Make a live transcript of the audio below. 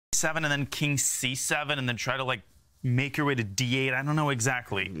d7 and then king c7 and then try to like make your way to d8. I don't know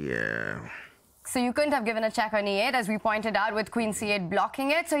exactly. Yeah. So you couldn't have given a check on e8, as we pointed out, with queen c8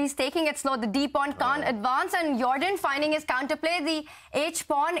 blocking it. So he's taking it slow. The d pawn can't advance, and Jorden finding his counterplay. The h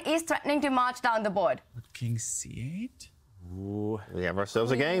pawn is threatening to march down the board. King c8. Ooh, we have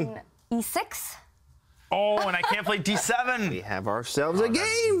ourselves a game. e6. Oh, and I can't play d7. We have ourselves a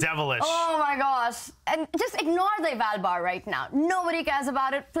game. Devilish. Oh my gosh. And just ignore the eval bar right now. Nobody cares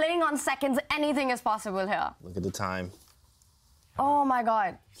about it. Playing on seconds, anything is possible here. Look at the time. Oh my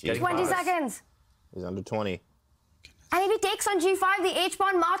God. Jeez. 20 seconds. He's under 20. And if he takes on g5, the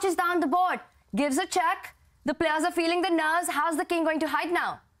h-pawn marches down the board. Gives a check. The players are feeling the nerves. How's the king going to hide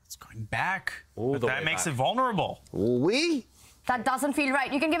now? It's going back. All But the that way makes back. it vulnerable. Ooh-wee. That doesn't feel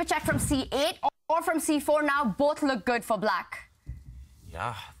right. You can give a check from c8 or from c4 now. Both look good for black.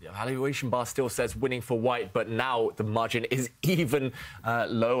 Yeah, the evaluation bar still says winning for white, but now the margin is even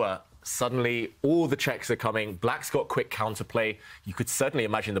lower. Suddenly, all the checks are coming. Black's got quick counterplay. You could certainly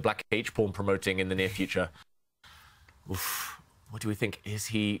imagine the black h-pawn promoting in the near future. Oof. What do we think? Is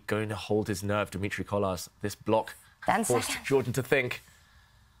he going to hold his nerve, Dmitrij Kollars? This block 10 forced seconds. Jordan to think.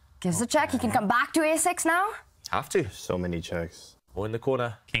 Gives a check. He can come back to a6 now. Have to. So many checks. Or in the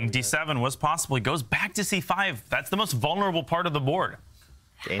corner. King d7 was possible. He goes back to c5. That's the most vulnerable part of the board.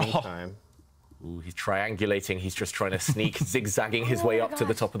 Anytime. Ooh, he's triangulating. He's just trying to sneak, zigzagging his way up to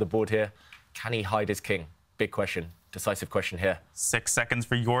the top of the board here. Can he hide his king? Big question. Decisive question here. 6 seconds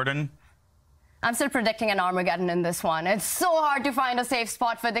for Jorden. I'm still predicting an Armageddon in this one. It's so hard to find a safe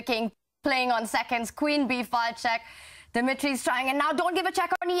spot for the king. Playing on seconds. Queen b5 check. Dmitrij's trying. And now don't give a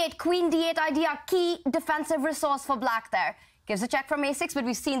check on e8. Queen d8 idea. Key defensive resource for black there. Gives a check from a6, but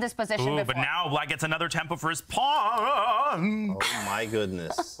we've seen this position before. But now black gets another tempo for his pawn. Oh, my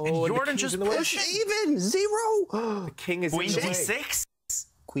goodness. And Jorden just pushes. Even. Zero. The king is Queen in the way. d6.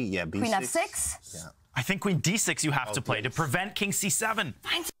 Queen, yeah, B6. Queen f6. Yeah. I think queen d6 you have to play to please. prevent king c7.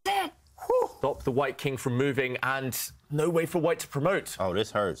 Finds it. Stop the white king from moving, and no way for white to promote. Oh,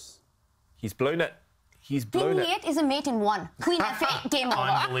 this hurts. He's blown it. He's King blown it. e8 is a mate in one. Queen f8, game over.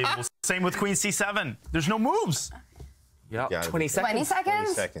 Unbelievable. Same with queen c7. There's no moves. Yeah, Yeah, 20 seconds. 20 seconds.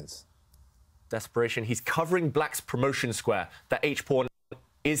 20 seconds. Desperation. He's covering black's promotion square. That h-pawn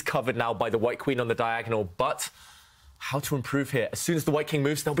is covered now by the white queen on the diagonal, but how to improve here? As soon as the white king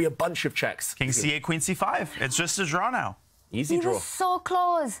moves, there'll be a bunch of checks. King c8, queen c5. It's just a draw now. Easy He draw. was so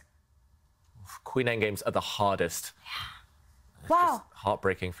close. Queen endgames are the hardest. Wow.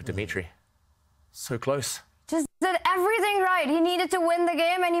 Heartbreaking for Dmitrij. So close. Just did everything right. He needed to win the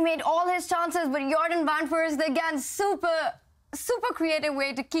game, and he made all his chances. But Jorden Van Foreest, again, super creative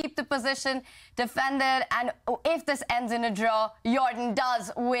way to keep the position defended. And if this ends in a draw, Jorden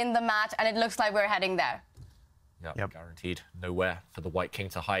does win the match, and it looks like we're heading there. Yep. Guaranteed. Nowhere for the white king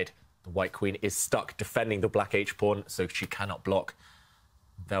to hide. The white queen is stuck defending the black h-pawn, so she cannot block.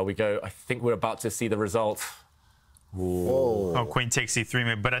 There we go. I think we're about to see the result. Whoa. Oh, queen takes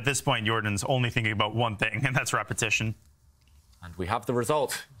c3. But at this point, Jordan's only thinking about one thing, and that's repetition. And we have the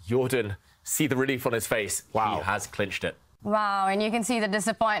result. Jorden, see the relief on his face. Wow. He has clinched it. Wow, and you can see the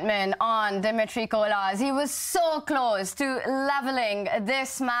disappointment on Dmitrij Kollars. He was so close to leveling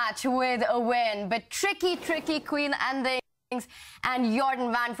this match with a win, but tricky queen endings. And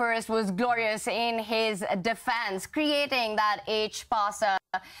Jorden Van Foreest was glorious in his defense, creating that H-passer.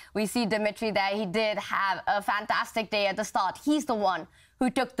 We see Dmitrij there. He did have a fantastic day at the start. He's the one who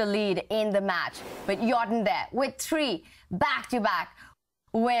took the lead in the match. But Jorden there with 3 back-to-back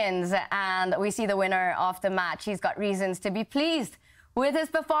wins. And we see the winner of the match. He's got reasons to be pleased with his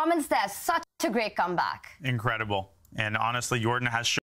performance there. Such a great comeback. Incredible. And honestly, Jorden has shown